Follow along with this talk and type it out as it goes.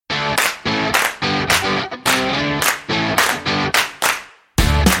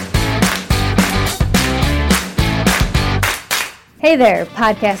Hey there,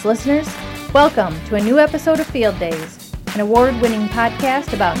 podcast listeners. Welcome to a new episode of Field Days, an award-winning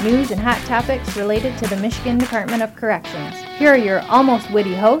podcast about news and hot topics related to the Michigan Department of Corrections. Here are your almost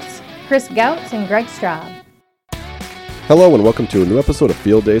witty hosts, Chris Gouts and Greg Straub. Hello and welcome to a new episode of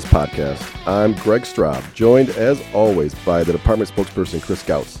Field Days podcast. I'm Greg Straub, joined as always by the department spokesperson, Chris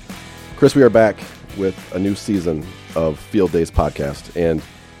Gouts. Chris, we are back with a new season of Field Days podcast, and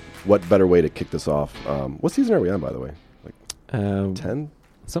what better way to kick this off? What season are we on, by the way? 10?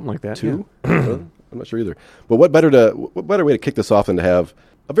 Something like that. 2? Yeah. I'm not sure either. But what better way to kick this off than to have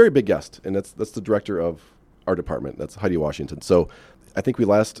a very big guest, and that's the director of our department. That's Heidi Washington. So I think we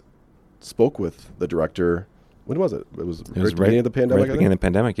last spoke with the director. When was it? It was right at the beginning of the pandemic. Right at the beginning of the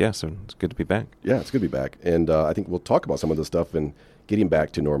pandemic, yeah. So it's good to be back. Yeah, it's good to be back, and I think we'll talk about some of this stuff and getting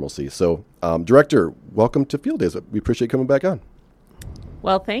back to normalcy. So, Director, welcome to Field Days. We appreciate coming back on.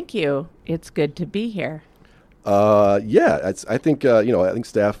 Well, thank you. It's good to be here. I think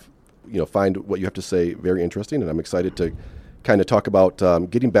staff, find what you have to say very interesting, and I'm excited to kind of talk about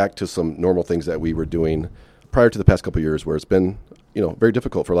getting back to some normal things that we were doing prior to the past couple of years, where it's been, very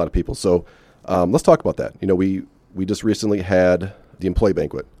difficult for a lot of people. So, let's talk about that. We just recently had the employee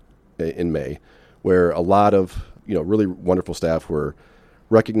banquet in May, where a lot of really wonderful staff were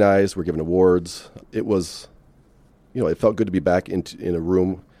recognized, were given awards. It was, it felt good to be back in a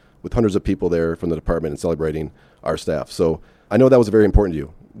room with hundreds of people there from the department and celebrating our staff. So I know that was very important to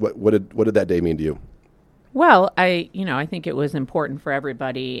you. What did that day mean to you? Well, I think it was important for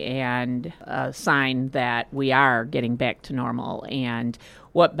everybody and a sign that we are getting back to normal. And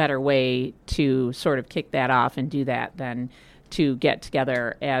what better way to sort of kick that off and do that than to get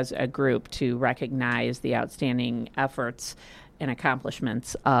together as a group to recognize the outstanding efforts and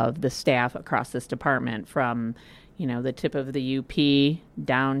accomplishments of the staff across this department, from the tip of the UP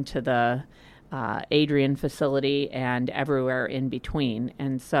down to the Adrian facility and everywhere in between.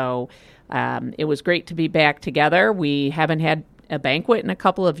 And so it was great to be back together. We haven't had a banquet in a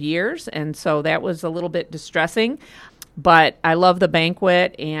couple of years, and so that was a little bit distressing. But I love the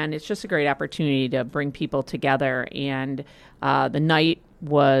banquet, and it's just a great opportunity to bring people together. And the night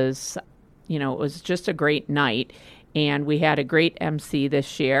was, it was just a great night. And we had a great MC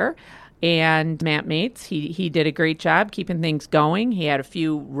this year. And Matt Mates, he did a great job keeping things going. He had a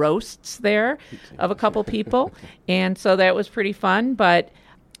few roasts there of a couple people. And so that was pretty fun. But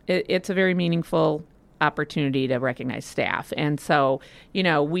it's a very meaningful opportunity to recognize staff. And so,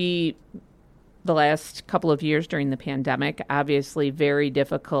 the last couple of years during the pandemic, obviously very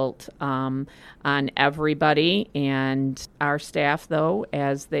difficult on everybody. And our staff, though,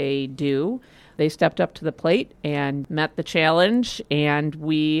 as they do, they stepped up to the plate and met the challenge. And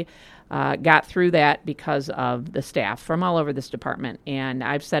we got through that because of the staff from all over this department. And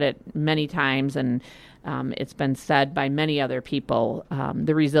I've said it many times, and it's been said by many other people,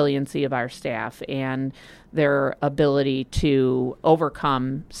 the resiliency of our staff and their ability to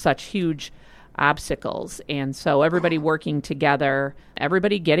overcome such huge obstacles. And so everybody working together,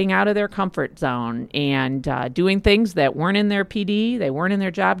 everybody getting out of their comfort zone and doing things that weren't in their PD, they weren't in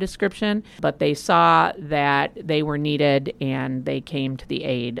their job description, but they saw that they were needed, and they came to the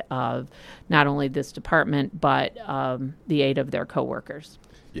aid of not only this department, but the aid of their coworkers.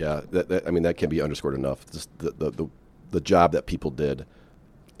 Yeah, that can be underscored enough. Just the job that people did,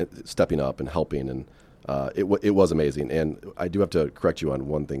 stepping up and helping, and it was amazing. And I do have to correct you on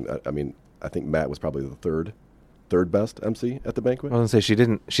one thing. I think Matt was probably the third best MC at the banquet. I was going to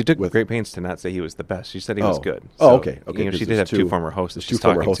say she took great pains to not say he was the best. She said he was good. So, okay. She did have two former hosts. Two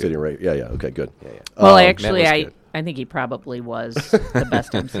former hosts sitting right. Yeah. Okay, good. Yeah. Well, actually, I think he probably was the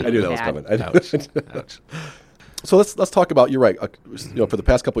best MC. I knew that was coming. Ouch. So let's talk about. You're right. For the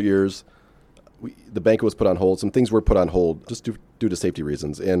past couple of years, the banquet was put on hold. Some things were put on hold just due to safety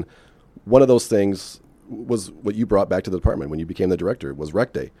reasons, and one of those things was what you brought back to the department when you became the director, was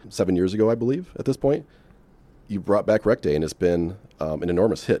Rec Day. 7 years ago, I believe, at this point. You brought back Rec Day, and it's been an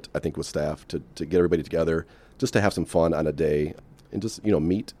enormous hit, I think, with staff to get everybody together, just to have some fun on a day and just,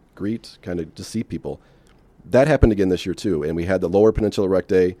 meet, greet, kind of just see people. That happened again this year, too, and we had the Lower Peninsula Rec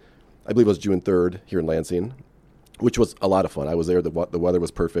Day, I believe it was June 3rd here in Lansing, which was a lot of fun. I was there. The weather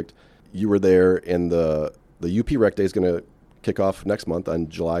was perfect. You were there, and the UP Rec Day is going to kick off next month on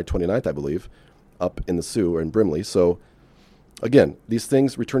July 29th, I believe, up in the Sioux or in Brimley. So again, these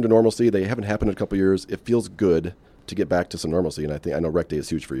things return to normalcy. They haven't happened in a couple of years. It feels good to get back to some normalcy, and I know Rec Day is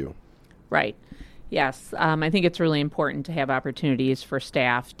huge for you. Right. Yes. I think it's really important to have opportunities for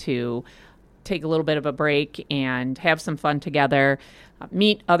staff to take a little bit of a break and have some fun together.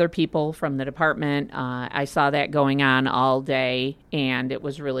 meet other people from the department. I saw that going on all day, and it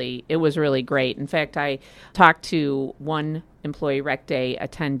was really great. In fact, I talked to one Employee Rec Day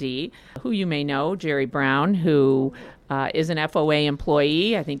attendee, who you may know, Jerry Brown, who is an FOA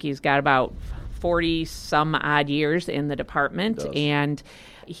employee. I think he's got about 40 some odd years in the department, and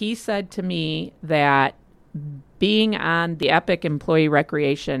he said to me that being on the EPIC Employee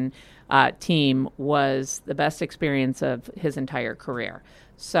Recreation team was the best experience of his entire career.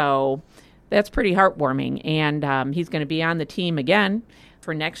 So that's pretty heartwarming. And he's going to be on the team again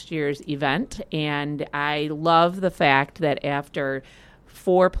for next year's event. And I love the fact that after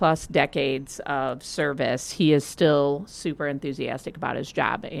 4+ decades of service, he is still super enthusiastic about his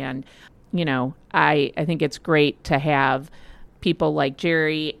job. And, you know, I think it's great to have people like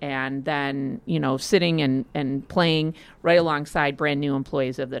Jerry and then, you know, sitting and playing right alongside brand new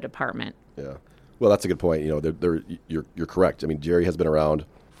employees of the department. Yeah. Well, that's a good point. You know, you're correct. I mean, Jerry has been around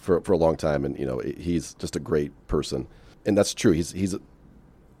for a long time, and, you know, he's just a great person. And that's true. He's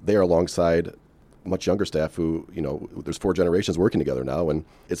there alongside much younger staff who, you know, there's 4 generations working together now, and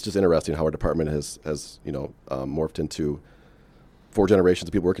it's just interesting how our department has you know, morphed into 4 generations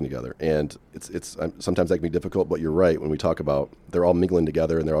of people working together. And it's sometimes that can be difficult, but you're right when we talk about they're all mingling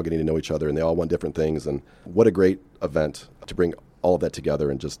together and they're all getting to know each other and they all want different things. And what a great event to bring all of that together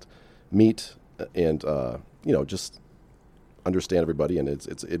and just meet and you know, just understand everybody. And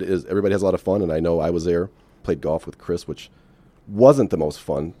it is everybody has a lot of fun. And I know I was there, played golf with Chris, which wasn't the most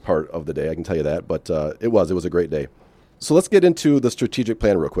fun part of the day, I can tell you that, but it was a great day. So let's get into the strategic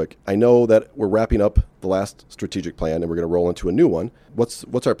plan real quick. I know that we're wrapping up the last strategic plan and we're going to roll into a new one.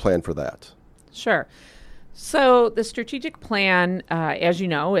 What's our plan for that? Sure. So the strategic plan, as you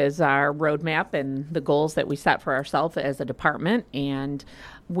know, is our roadmap and the goals that we set for ourselves as a department. And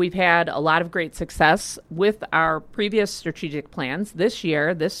we've had a lot of great success with our previous strategic plans. This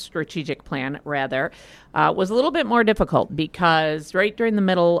strategic plan, was a little bit more difficult because right during the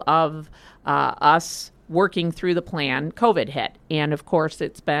middle of us working through the plan, COVID hit. And of course,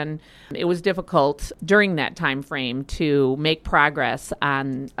 it was difficult during that time frame to make progress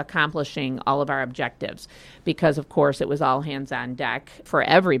on accomplishing all of our objectives because, of course, it was all hands on deck for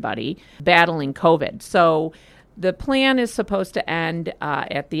everybody battling COVID. So the plan is supposed to end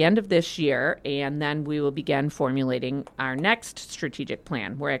at the end of this year, and then we will begin formulating our next strategic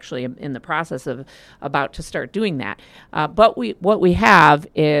plan. We're actually in the process of about to start doing that. But what we have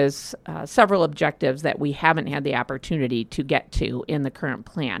is several objectives that we haven't had the opportunity to get to in the current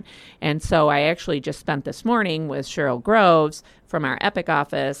plan. And so I actually just spent this morning with Cheryl Groves from our EPIC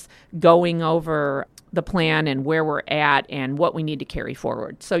office going over the plan and where we're at and what we need to carry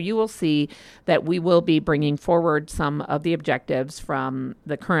forward. So you will see that we will be bringing forward some of the objectives from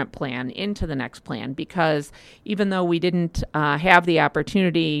the current plan into the next plan, because even though we didn't have the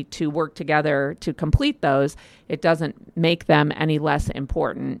opportunity to work together to complete those, it doesn't make them any less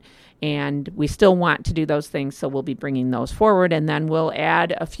important. And we still want to do those things, so we'll be bringing those forward, and then we'll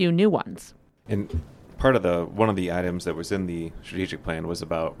add a few new ones. And part of one of the items that was in the strategic plan was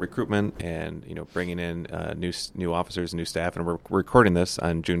about recruitment and, you know, bringing in new officers, new staff. And we're recording this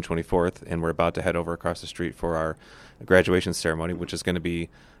on June 24th, and we're about to head over across the street for our graduation ceremony, which is going to be,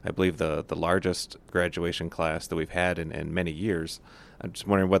 I believe, the largest graduation class that we've had in many years. I'm just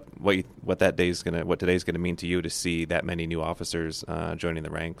wondering what today's going to mean to you to see that many new officers joining the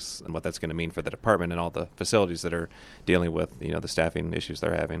ranks, and what that's going to mean for the department and all the facilities that are dealing with, you know, the staffing issues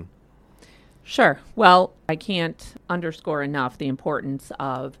they're having. Sure. Well, I can't underscore enough the importance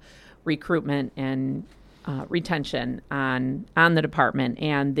of recruitment and retention on the department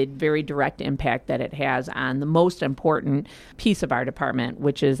and the very direct impact that it has on the most important piece of our department,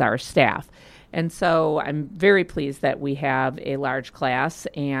 which is our staff. And so I'm very pleased that we have a large class,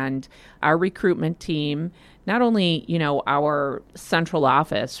 and our recruitment team, not only, you know, our central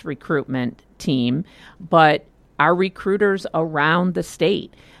office recruitment team, but our recruiters around the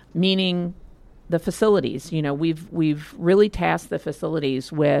state, meaning the facilities. You know, we've really tasked the facilities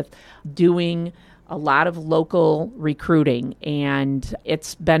with doing a lot of local recruiting, and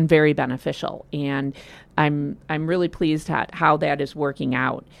it's been very beneficial. And I'm really pleased at how that is working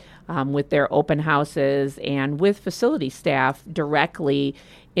out with their open houses and with facility staff directly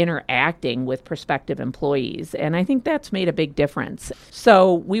interacting with prospective employees. And I think that's made a big difference.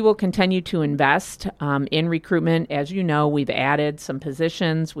 So we will continue to invest in recruitment. As you know, we've added some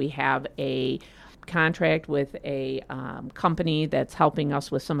positions. We have a contract with a company that's helping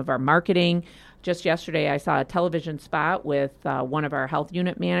us with some of our marketing. Just yesterday, I saw a television spot with one of our health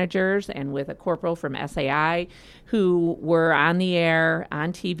unit managers and with a corporal from SAI who were on the air,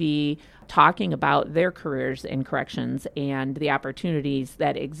 on TV, talking about their careers in corrections and the opportunities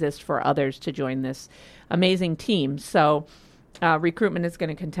that exist for others to join this amazing team. So recruitment is going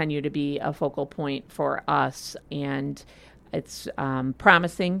to continue to be a focal point for us, and it's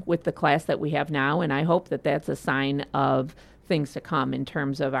promising with the class that we have now, and I hope that that's a sign of things to come in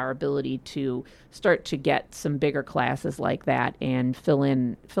terms of our ability to start to get some bigger classes like that and fill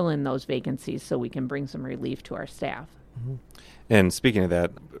in those vacancies so we can bring some relief to our staff. Mm-hmm. And speaking of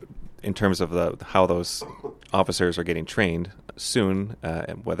that, in terms of how those officers are getting trained soon,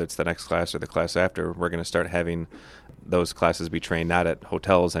 whether it's the next class or the class after, we're going to start having those classes be trained not at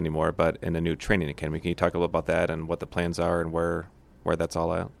hotels anymore, but in a new training academy. Can you talk a little about that and what the plans are and where that's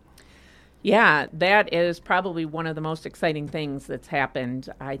all at? Yeah, that is probably one of the most exciting things that's happened,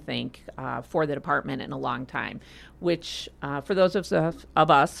 I think, for the department in a long time, which for those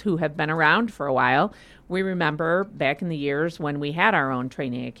of us who have been around for a while, we remember back in the years when we had our own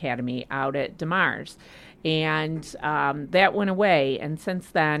training academy out at DeMars. And that went away. And since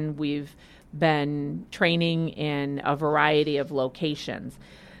then, we've been training in a variety of locations.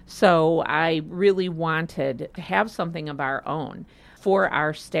 So I really wanted to have something of our own for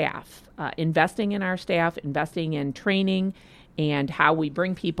our staff, investing in our staff, investing in training and how we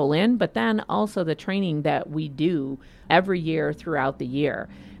bring people in, but then also the training that we do every year throughout the year.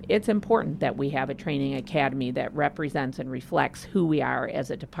 It's important that we have a training academy that represents and reflects who we are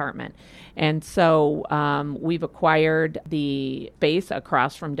as a department. And so we've acquired the space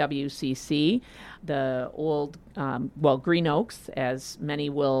across from WCC, the old, Green Oaks, as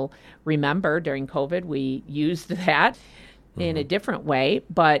many will remember during COVID, we used that in a different way,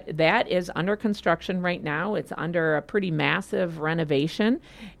 but that is under construction right now. It's under a pretty massive renovation,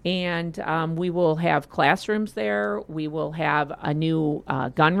 and we will have classrooms there. We will have a new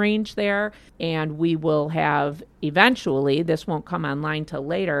gun range there, and we will have eventually, this won't come online till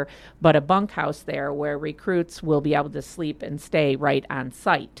later, but a bunkhouse there where recruits will be able to sleep and stay right on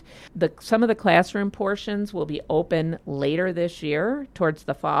site. Some of the classroom portions will be open later this year towards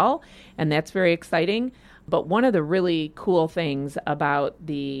the fall, and that's very exciting. But one of the really cool things about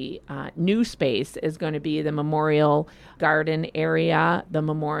the new space is going to be the memorial garden area, the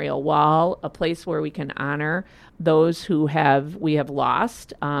memorial wall, a place where we can honor those who we have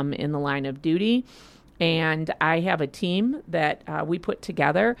lost in the line of duty. And I have a team that we put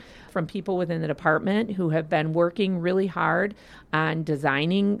together from people within the department who have been working really hard on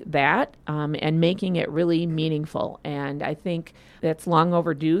designing that and making it really meaningful. And I think that's long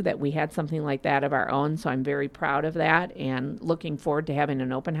overdue that we had something like that of our own. So I'm very proud of that and looking forward to having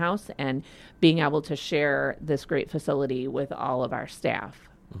an open house and being able to share this great facility with all of our staff.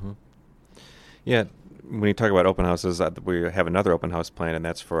 Mm-hmm. Yeah. When you talk about open houses, we have another open house plan, and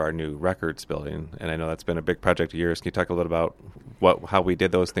that's for our new records building. And I know that's been a big project of yours. Can you talk a little about how we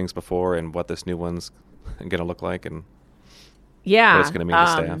did those things before and what this new one's going to look like and what it's going to mean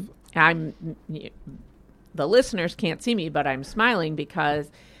to staff? The listeners can't see me, but I'm smiling because,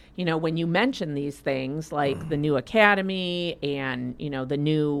 when you mention these things like the new academy and, the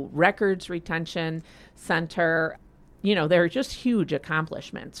new records retention center, they're just huge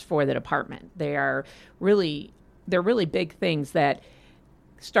accomplishments for the department. They're really big things that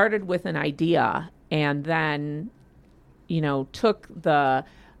started with an idea and then, took the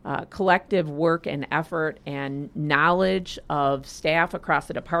collective work and effort and knowledge of staff across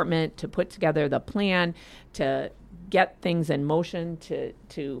the department to put together the plan to get things in motion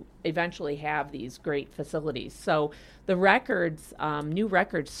to eventually have these great facilities. So the records, new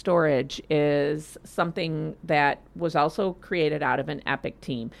records storage is something that was also created out of an EPIC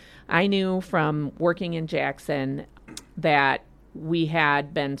team. I knew from working in Jackson that we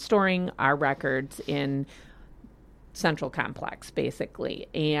had been storing our records in Central Complex, basically.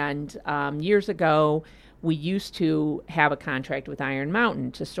 And years ago, we used to have a contract with Iron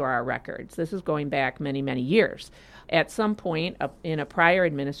Mountain to store our records. This is going back many, many years. At some point in a prior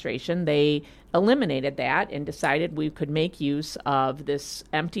administration, they eliminated that and decided we could make use of this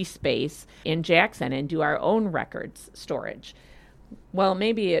empty space in Jackson and do our own records storage. Well,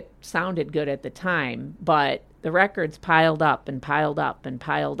 maybe it sounded good at the time, but the records piled up and piled up and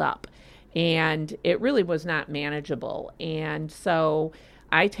piled up. And it really was not manageable. And so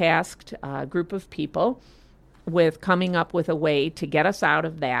I tasked a group of people with coming up with a way to get us out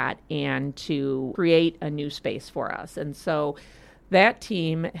of that and to create a new space for us. And so That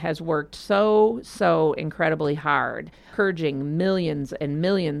team has worked so incredibly hard, purging millions and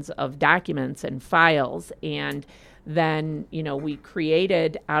millions of documents and files. And then, we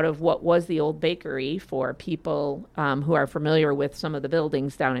created out of what was the old bakery for people who are familiar with some of the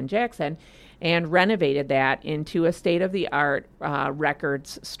buildings down in Jackson, and renovated that into a state-of-the-art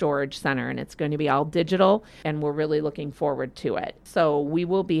records storage center. And it's going to be all digital, and we're really looking forward to it. So we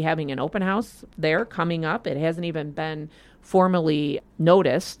will be having an open house there coming up. It hasn't even been formally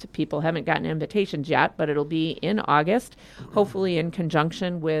noticed. People haven't gotten invitations yet, but it'll be in August, hopefully in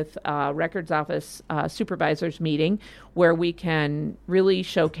conjunction with Records Office Supervisors meeting, where we can really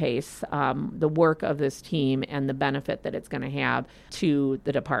showcase the work of this team and the benefit that it's going to have to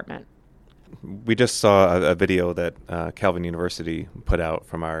the department. We just saw a video that Calvin University put out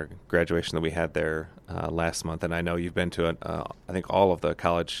from our graduation that we had there last month, and I know you've been to, I think, all of the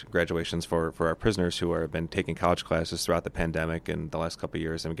college graduations for our prisoners who have been taking college classes throughout the pandemic and the last couple of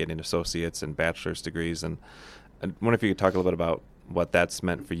years and getting associates and bachelor's degrees. And I wonder if you could talk a little bit about what that's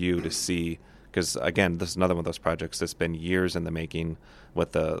meant for you to see, because, again, this is another one of those projects that's been years in the making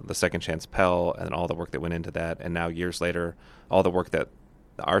with the Second Chance Pell and all the work that went into that, and now years later, all the work that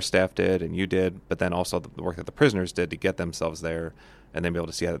our staff did and you did, but then also the work that the prisoners did to get themselves there and then be able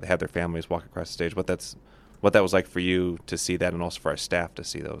to see how they have their families walk across the stage. What that was like for you to see that, and also for our staff to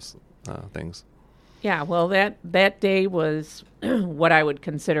see those things. Yeah, well, that day was what I would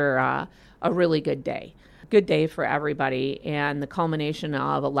consider a really good day. Good day for everybody, and the culmination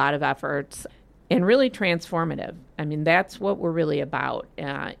of a lot of efforts, and really transformative. I mean, that's what we're really about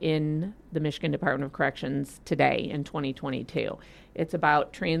in the Michigan Department of Corrections today in 2022. It's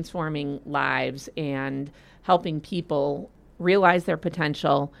about transforming lives and helping people realize their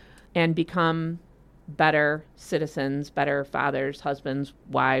potential and become better citizens, better fathers, husbands,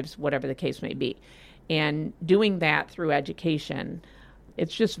 wives, whatever the case may be. And doing that through education,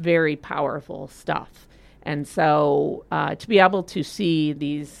 it's just very powerful stuff. And so to be able to see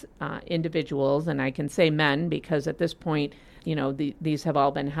these individuals, and I can say men because at this point, these have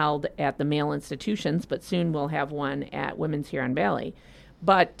all been held at the male institutions, but soon we'll have one at Women's Huron Valley.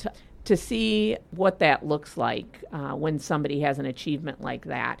 But to see what that looks like when somebody has an achievement like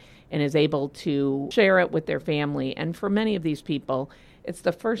that and is able to share it with their family. And for many of these people, it's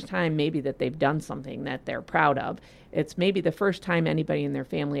the first time maybe that they've done something that they're proud of. It's maybe the first time anybody in their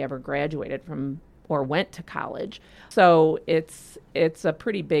family ever graduated from or went to college. So it's a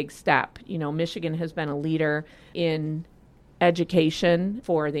pretty big step. Michigan has been a leader in education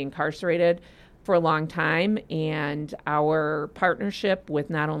for the incarcerated for a long time, and our partnership with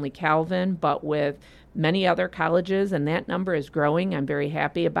not only Calvin but with many other colleges, and that number is growing. I'm very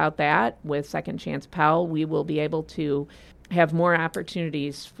happy about that. With Second Chance Pell, we will be able to have more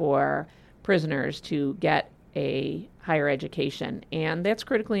opportunities for prisoners to get a higher education. And that's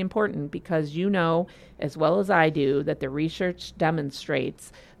critically important because as well as I do, that the research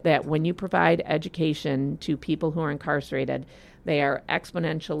demonstrates that when you provide education to people who are incarcerated, they are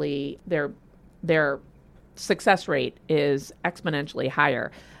exponentially, their success rate is exponentially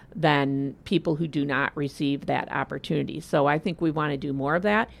higher than people who do not receive that opportunity. So I think we want to do more of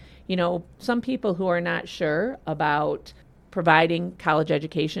that. Some people who are not sure about providing college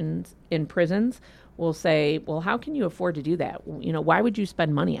educations in prisons will say, well, how can you afford to do that? Why would you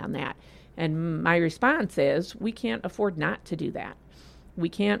spend money on that? And my response is, we can't afford not to do that. We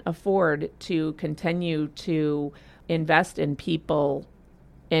can't afford to continue to invest in people,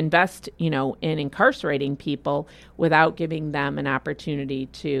 in incarcerating people without giving them an opportunity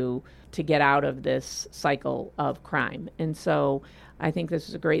to get out of this cycle of crime. And so I think this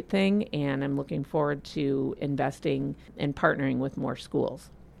is a great thing, and I'm looking forward to investing and partnering with more schools.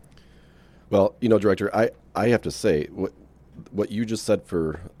 Well, Director, I have to say, what you just said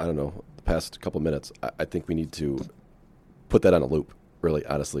for, the past couple minutes, I think we need to put that on a loop, really,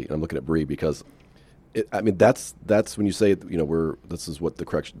 honestly. And I'm looking at Bree because, that's when you say, this is what the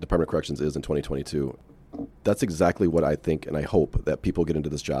Department of Corrections is in 2022. That's exactly what I think and I hope that people get into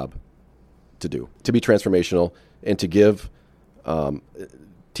this job to do, to be transformational and to give,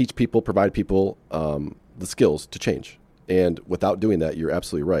 teach people, provide people the skills to change. And without doing that, you're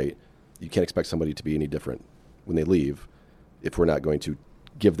absolutely right. You can't expect somebody to be any different when they leave if we're not going to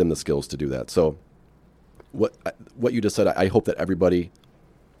give them the skills to do that. So what you just said, I hope that everybody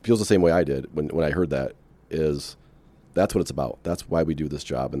feels the same way I did when I heard that, is that's what it's about. That's why we do this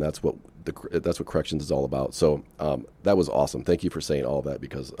job, and that's what corrections is all about. So that was awesome. Thank you for saying all of that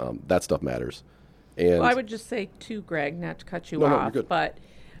because that stuff matters. And well, I would just say too, Greg, not to cut you off, you're good. But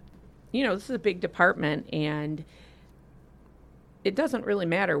this is a big department, and it doesn't really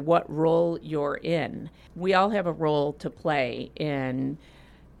matter what role you're in. We all have a role to play in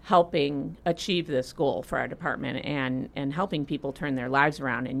helping achieve this goal for our department and helping people turn their lives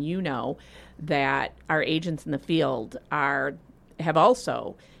around. And you know that our agents in the field have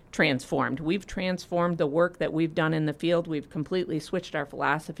also transformed. We've transformed the work that we've done in the field. We've completely switched our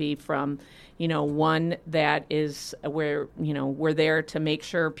philosophy from, one that is where, we're there to make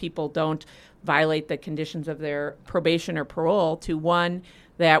sure people don't violate the conditions of their probation or parole, to one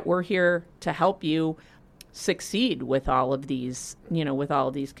that we're here to help you succeed with all of these,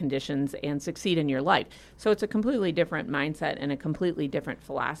 conditions and succeed in your life. So it's a completely different mindset and a completely different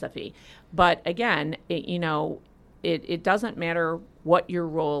philosophy. But again, it doesn't matter what your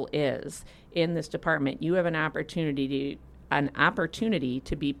role is in this department. You have an opportunity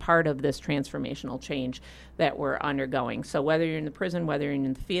to be part of this transformational change that we're undergoing. So whether you're in the prison, whether you're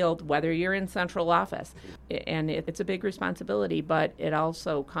in the field, whether you're in central office, and it's a big responsibility, but it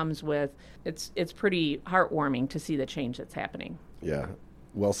also comes with, it's pretty heartwarming to see the change that's happening. Yeah,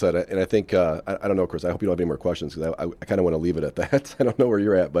 well said. And I think, I don't know, Chris, I hope you don't have any more questions, because I kind of want to leave it at that. I don't know where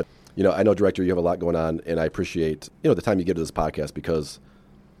you're at, but I know, Director, you have a lot going on, and I appreciate, the time you give to this podcast, because,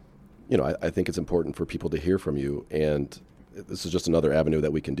 I think it's important for people to hear from you, and this is just another avenue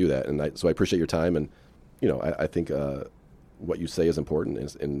that we can do that. And so I appreciate your time, and, I think what you say is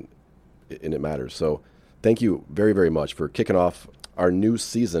important, and it matters. So thank you very, very much for kicking off our new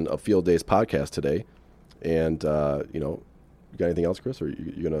season of Field Days podcast today. And, you got anything else, Chris, or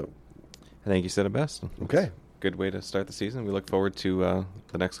you going to? I think you said it best. Okay. Good way to start the season. We look forward to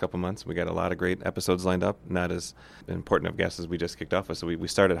the next couple months. We got a lot of great episodes lined up. Not as important of guests as we just kicked off with. So we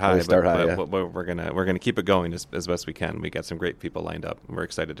started high, but we're gonna keep it going as best we can. We got some great people lined up, and we're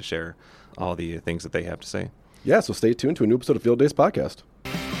excited to share all the things that they have to say. Yeah, so stay tuned to a new episode of Field Days podcast.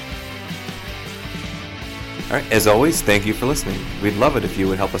 All right, as always, thank you for listening. We'd love it if you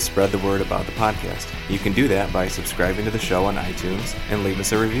would help us spread the word about the podcast. You can do that by subscribing to the show on iTunes and leave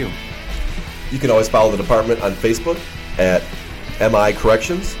us a review. You can always follow the department on Facebook at MI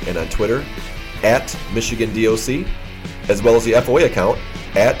Corrections and on Twitter at Michigan DOC, as well as the FOA account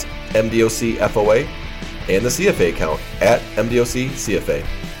at MDOC FOA and the CFA account at MDOC CFA.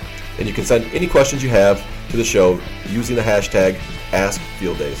 And you can send any questions you have to the show using the hashtag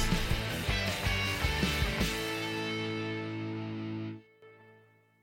AskFieldDays.